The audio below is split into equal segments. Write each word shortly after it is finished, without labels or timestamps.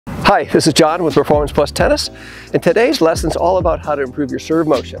Hi, this is John with Performance Plus Tennis, and today's lesson is all about how to improve your serve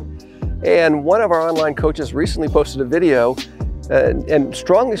motion. And one of our online coaches recently posted a video and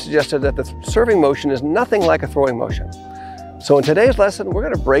strongly suggested that the serving motion is nothing like a throwing motion. So in today's lesson, we're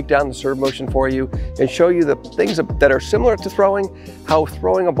going to break down the serve motion for you and show you the things that are similar to throwing, how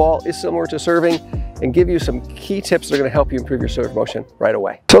throwing a ball is similar to serving, and give you some key tips that are going to help you improve your serve motion right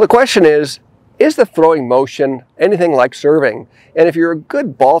away. So the question is the throwing motion anything like serving? And if you're a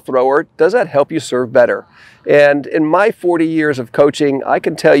good ball thrower, does that help you serve better? And in my 40 years of coaching, I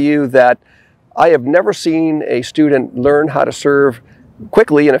can tell you that I have never seen a student learn how to serve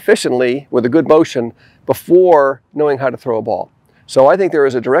quickly and efficiently with a good motion before knowing how to throw a ball. So I think there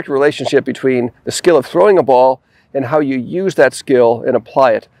is a direct relationship between the skill of throwing a ball and how you use that skill and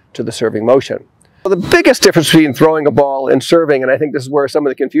apply it to the serving motion. Well, the biggest difference between throwing a ball and serving, and I think this is where some of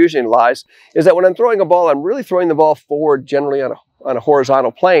the confusion lies, is that when I'm throwing a ball, I'm really throwing the ball forward, generally on a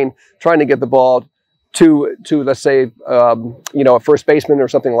horizontal plane, trying to get the ball to let's say, a first baseman or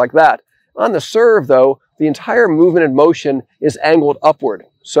something like that. On the serve, though, the entire movement and motion is angled upward.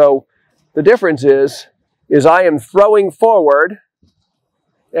 So the difference is I am throwing forward,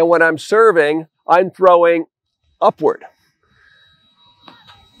 and when I'm serving, I'm throwing upward.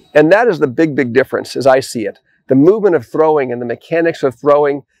 And that is the big difference as I see it. The movement of throwing and the mechanics of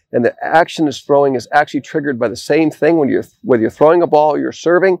throwing and the action of throwing is actually triggered by the same thing whether you're throwing a ball or you're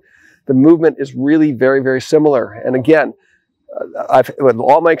serving. The movement is really very similar. And again, with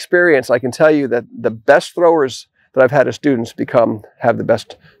all my experience, I can tell you that the best throwers that I've had as students have the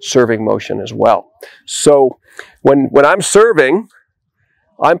best serving motion as well. So when I'm serving,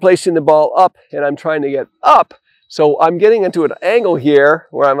 I'm placing the ball up and I'm trying to get up. So I'm getting into an angle here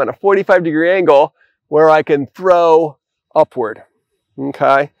where I'm at a 45-degree angle where I can throw upward,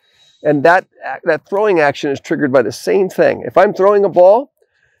 okay? And that throwing action is triggered by the same thing. If I'm throwing a ball,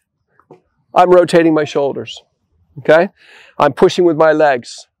 I'm rotating my shoulders, okay? I'm pushing with my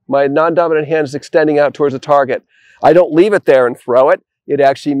legs. My non-dominant hand is extending out towards the target. I don't leave it there and throw it. It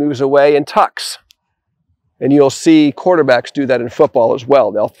actually moves away and tucks. And you'll see quarterbacks do that in football as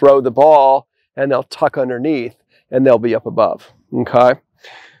well. They'll throw the ball and they'll tuck underneath, and they'll be up above, okay?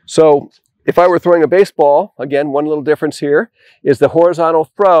 So if I were throwing a baseball, again, one little difference here is the horizontal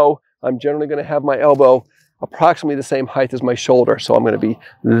throw, I'm generally going to have my elbow approximately the same height as my shoulder, so I'm going to be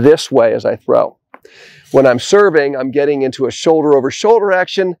this way as I throw. When I'm serving, I'm getting into a shoulder over shoulder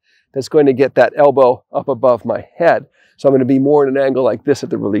action that's going to get that elbow up above my head. So I'm going to be more in an angle like this at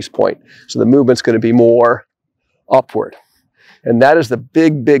the release point. So the movement's going to be more upward. And that is the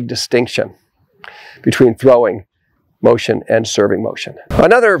big distinction between throwing motion and serving motion.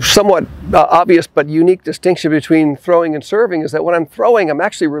 Another somewhat obvious but unique distinction between throwing and serving is that when I'm throwing, I'm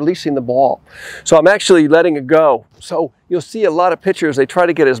actually releasing the ball. So I'm actually letting it go. So you'll see a lot of pitchers, they try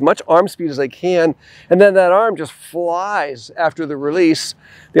to get as much arm speed as they can, and then that arm just flies after the release.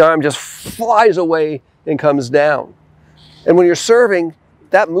 The arm just flies away and comes down. And when you're serving,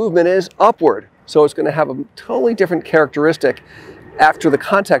 that movement is upward. So it's going to have a totally different characteristic after the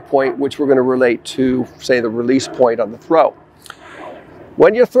contact point, which we're going to relate to, say, the release point on the throw.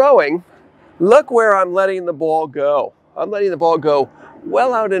 When you're throwing, look where I'm letting the ball go. I'm letting the ball go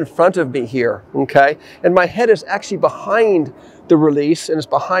well out in front of me here, okay? And my head is actually behind the release and it's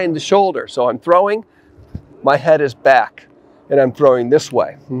behind the shoulder. So I'm throwing, my head is back, and I'm throwing this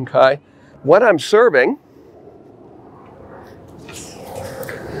way, okay? When I'm serving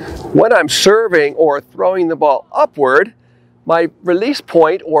or throwing the ball upward, my release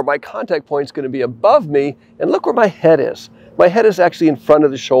point or my contact point is going to be above me, and look where my head is. My head is actually in front of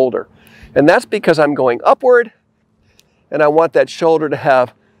the shoulder. And that's because I'm going upward, and I want that shoulder to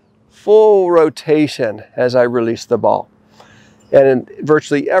have full rotation as I release the ball. And in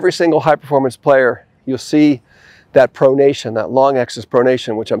virtually every single high-performance player, you'll see that pronation, that long axis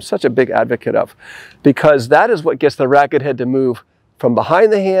pronation, which I'm such a big advocate of, because that is what gets the racket head to move from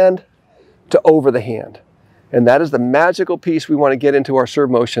behind the hand to over the hand. And that is the magical piece we want to get into our serve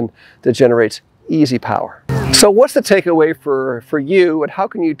motion that generates easy power. So what's the takeaway for you, and how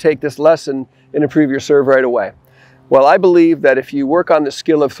can you take this lesson and improve your serve right away? Well, I believe that if you work on the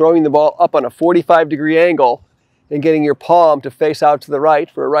skill of throwing the ball up on a 45-degree angle and getting your palm to face out to the right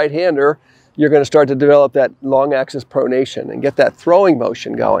for a right-hander, you're going to start to develop that long axis pronation and get that throwing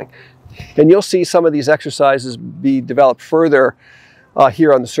motion going. And you'll see some of these exercises be developed further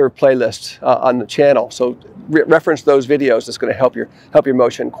here on the serve playlist on the channel. So reference those videos. It's going to help your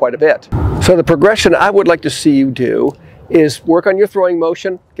motion quite a bit. So the progression I would like to see you do is work on your throwing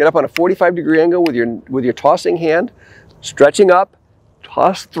motion, get up on a 45-degree angle with your tossing hand, stretching up,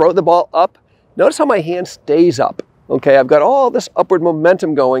 throw the ball up. Notice how my hand stays up. Okay, I've got all this upward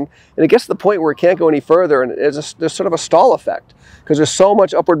momentum going, and it gets to the point where it can't go any further, and there's sort of a stall effect because there's so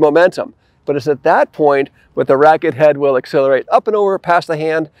much upward momentum. But it's at that point where the racket head will accelerate up and over past the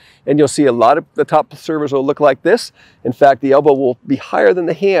hand, and you'll see a lot of the top servers will look like this. In fact, the elbow will be higher than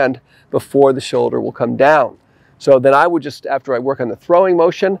the hand before the shoulder will come down. So then I would just, after I work on the throwing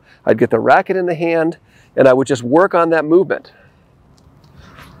motion, I'd get the racket in the hand, and I would just work on that movement.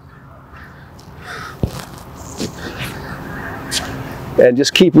 And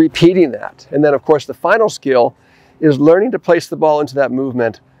just keep repeating that. And then, of course, the final skill is learning to place the ball into that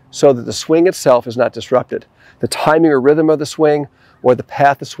movement so that the swing itself is not disrupted. The timing or rhythm of the swing or the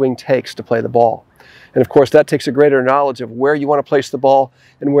path the swing takes to play the ball. And of course, that takes a greater knowledge of where you want to place the ball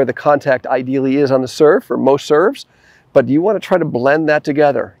and where the contact ideally is on the serve for most serves. But you want to try to blend that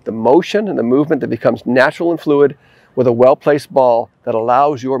together, the motion and the movement that becomes natural and fluid with a well-placed ball that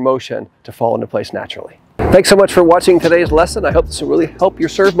allows your motion to fall into place naturally. Thanks so much for watching today's lesson. I hope this will really help your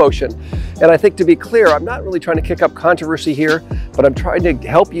serve motion. And I think, to be clear, I'm not really trying to kick up controversy here, but I'm trying to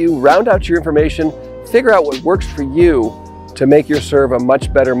help you round out your information, figure out what works for you to make your serve a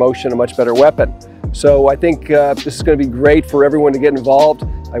much better motion, a much better weapon. So I think this is going to be great for everyone to get involved.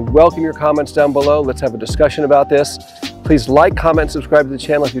 I welcome your comments down below. Let's have a discussion about this. Please like, comment, subscribe to the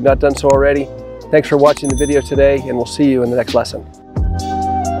channel if you've not done so already. Thanks for watching the video today, and we'll see you in the next lesson.